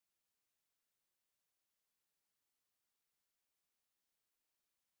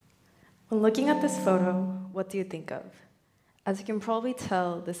When looking at this photo, what do you think of? As you can probably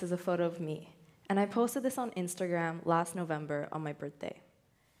tell, this is a photo of me, and I posted this on Instagram last November on my birthday.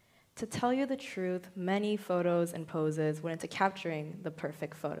 To tell you the truth, many photos and poses went into capturing the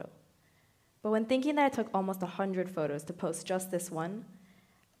perfect photo. But when thinking that I took almost 100 photos to post just this one,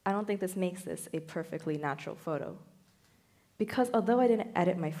 I don't think this makes this a perfectly natural photo. Because although I didn't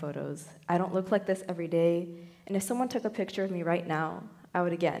edit my photos, I don't look like this every day, and if someone took a picture of me right now, I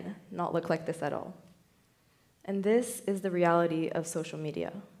would again not look like this at all. And this is the reality of social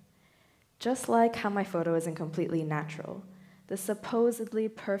media. Just like how my photo isn't completely natural, the supposedly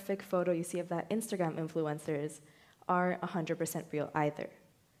perfect photo you see of that Instagram influencers aren't 100% real either.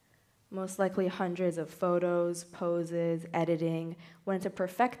 Most likely hundreds of photos, poses, editing went into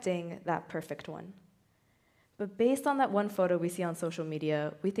perfecting that perfect one. But based on that one photo we see on social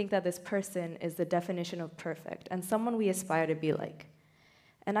media, we think that this person is the definition of perfect and someone we aspire to be like.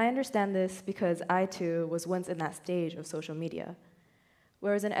 And I understand this because I too was once in that stage of social media,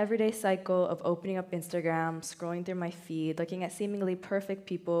 where it was an everyday cycle of opening up Instagram, scrolling through my feed, looking at seemingly perfect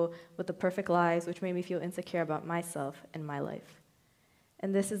people with the perfect lives, which made me feel insecure about myself and my life.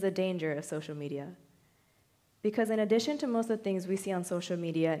 And this is the danger of social media. Because in addition to most of the things we see on social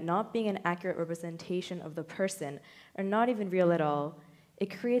media not being an accurate representation of the person, or not even real at all,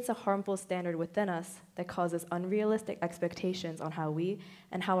 it creates a harmful standard within us that causes unrealistic expectations on how we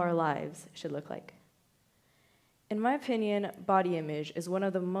and how our lives should look like. In my opinion, body image is one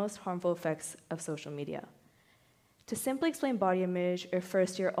of the most harmful effects of social media. To simply explain body image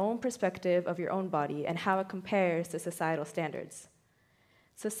refers to your own perspective of your own body and how it compares to societal standards.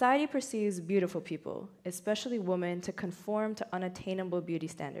 Society perceives beautiful people, especially women, to conform to unattainable beauty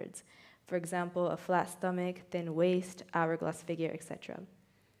standards. For example, a flat stomach, thin waist, hourglass figure, etc.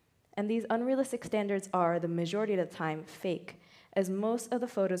 And these unrealistic standards are, the majority of the time, fake, as most of the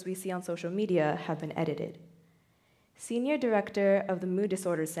photos we see on social media have been edited. Senior Director of the Mood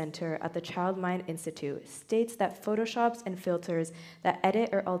Disorders Center at the Child Mind Institute states that photoshops and filters that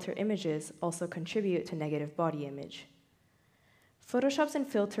edit or alter images also contribute to negative body image. Photoshops and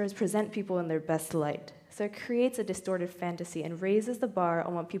filters present people in their best light, so it creates a distorted fantasy and raises the bar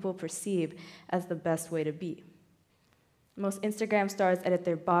on what people perceive as the best way to be. Most Instagram stars edit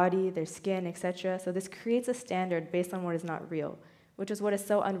their body, their skin, etc., so this creates a standard based on what is not real, which is what is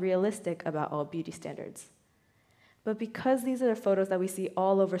so unrealistic about all beauty standards. But because these are the photos that we see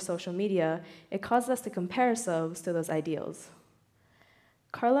all over social media, it causes us to compare ourselves to those ideals.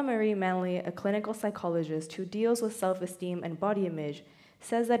 Carla Marie Manley, a clinical psychologist who deals with self-esteem and body image,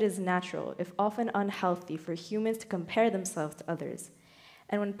 says that it is natural, if often unhealthy, for humans to compare themselves to others.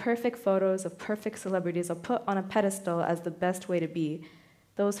 And when perfect photos of perfect celebrities are put on a pedestal as the best way to be,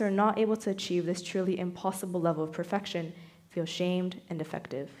 those who are not able to achieve this truly impossible level of perfection feel shamed and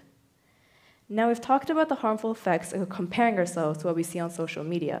defective. Now, we've talked about the harmful effects of comparing ourselves to what we see on social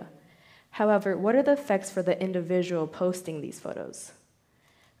media. However, what are the effects for the individual posting these photos?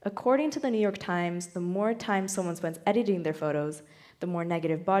 According to the New York Times, the more time someone spends editing their photos, the more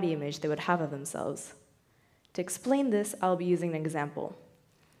negative body image they would have of themselves. To explain this, I'll be using an example.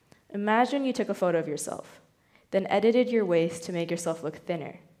 Imagine you took a photo of yourself, then edited your waist to make yourself look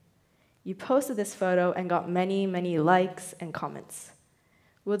thinner. You posted this photo and got many, many likes and comments.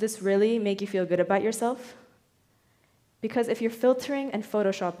 Will this really make you feel good about yourself? Because if you're filtering and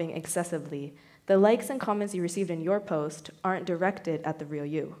photoshopping excessively, the likes and comments you received in your post aren't directed at the real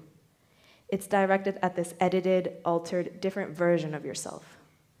you. It's directed at this edited, altered, different version of yourself.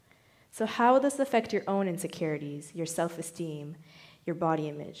 So how will this affect your own insecurities, your self-esteem, your body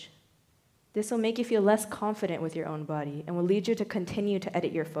image? This will make you feel less confident with your own body and will lead you to continue to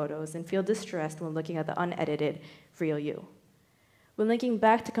edit your photos and feel distressed when looking at the unedited, real you. When linking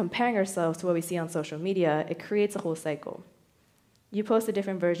back to comparing ourselves to what we see on social media, it creates a whole cycle. You post a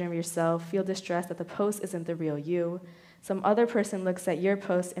different version of yourself, feel distressed that the post isn't the real you. Some other person looks at your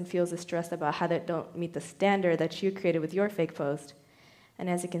post and feels distressed about how they don't meet the standard that you created with your fake post. And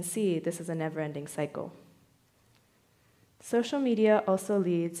as you can see, this is a never-ending cycle. Social media also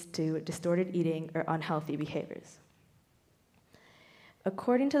leads to distorted eating or unhealthy behaviors.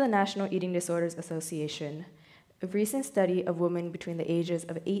 According to the National Eating Disorders Association, a recent study of women between the ages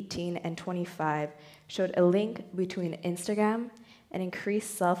of 18 and 25 showed a link between Instagram and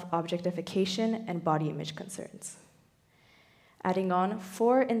increased self-objectification and body image concerns. Adding on,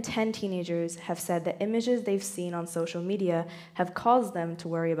 4 in 10 teenagers have said that images they've seen on social media have caused them to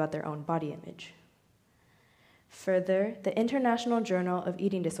worry about their own body image. Further, the International Journal of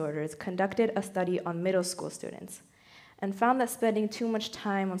Eating Disorders conducted a study on middle school students and found that spending too much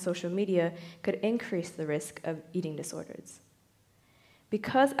time on social media could increase the risk of eating disorders.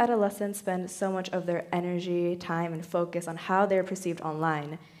 Because adolescents spend so much of their energy, time, and focus on how they're perceived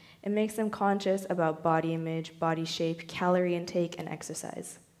online, it makes them conscious about body image, body shape, calorie intake, and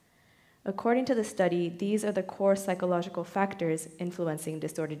exercise. According to the study, these are the core psychological factors influencing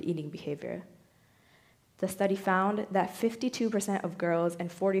disordered eating behavior. The study found that 52% of girls and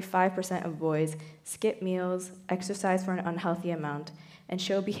 45% of boys skip meals, exercise for an unhealthy amount, and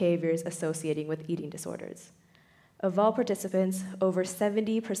show behaviors associating with eating disorders. Of all participants, over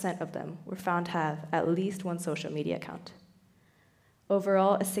 70% of them were found to have at least one social media account.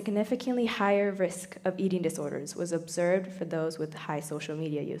 Overall, a significantly higher risk of eating disorders was observed for those with high social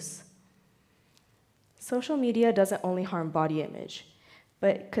media use. Social media doesn't only harm body image,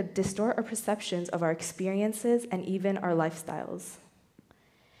 but could distort our perceptions of our experiences and even our lifestyles.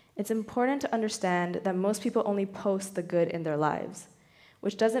 It's important to understand that most people only post the good in their lives,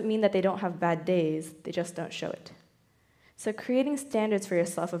 which doesn't mean that they don't have bad days, they just don't show it. So creating standards for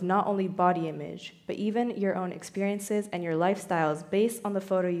yourself of not only body image, but even your own experiences and your lifestyles based on the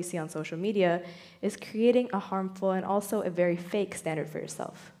photo you see on social media is creating a harmful and also a very fake standard for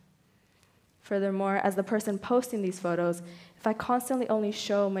yourself. Furthermore, as the person posting these photos, if I constantly only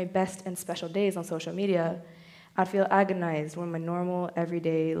show my best and special days on social media, I'd feel agonized when my normal,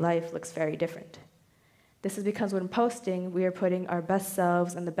 everyday life looks very different. This is because when posting, we are putting our best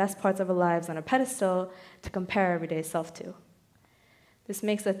selves and the best parts of our lives on a pedestal to compare our everyday self to. This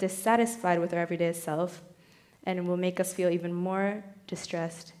makes us dissatisfied with our everyday self and will make us feel even more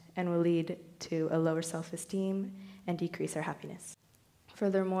distressed and will lead to a lower self-esteem and decrease our happiness.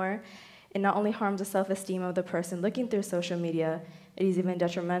 Furthermore, it not only harms the self-esteem of the person looking through social media, it is even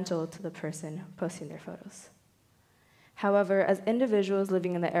detrimental to the person posting their photos. However, as individuals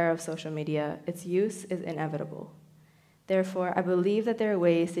living in the era of social media, its use is inevitable. Therefore, I believe that there are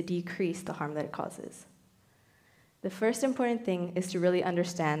ways to decrease the harm that it causes. The first important thing is to really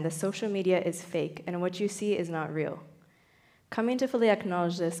understand that social media is fake and what you see is not real. Coming to fully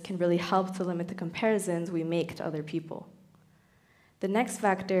acknowledge this can really help to limit the comparisons we make to other people. The next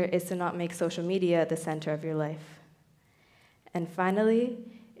factor is to not make social media the center of your life. And finally,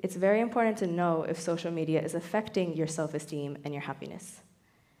 it's very important to know if social media is affecting your self-esteem and your happiness.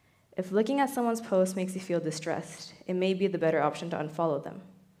 If looking at someone's post makes you feel distressed, it may be the better option to unfollow them.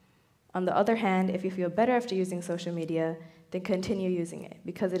 On the other hand, if you feel better after using social media, then continue using it,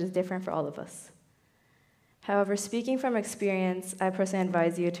 because it is different for all of us. However, speaking from experience, I personally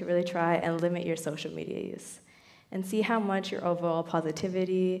advise you to really try and limit your social media use, and see how much your overall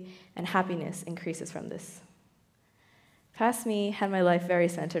positivity and happiness increases from this. Past me had my life very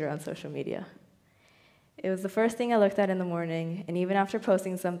centered around social media. It was the first thing I looked at in the morning, and even after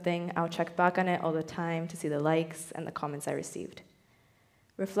posting something, I would check back on it all the time to see the likes and the comments I received.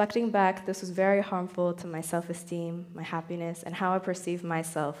 Reflecting back, this was very harmful to my self-esteem, my happiness, and how I perceive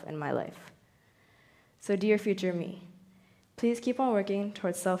myself and my life. So dear future me, please keep on working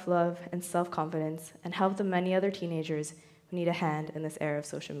towards self-love and self-confidence and help the many other teenagers who need a hand in this era of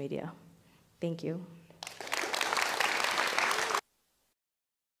social media. Thank you.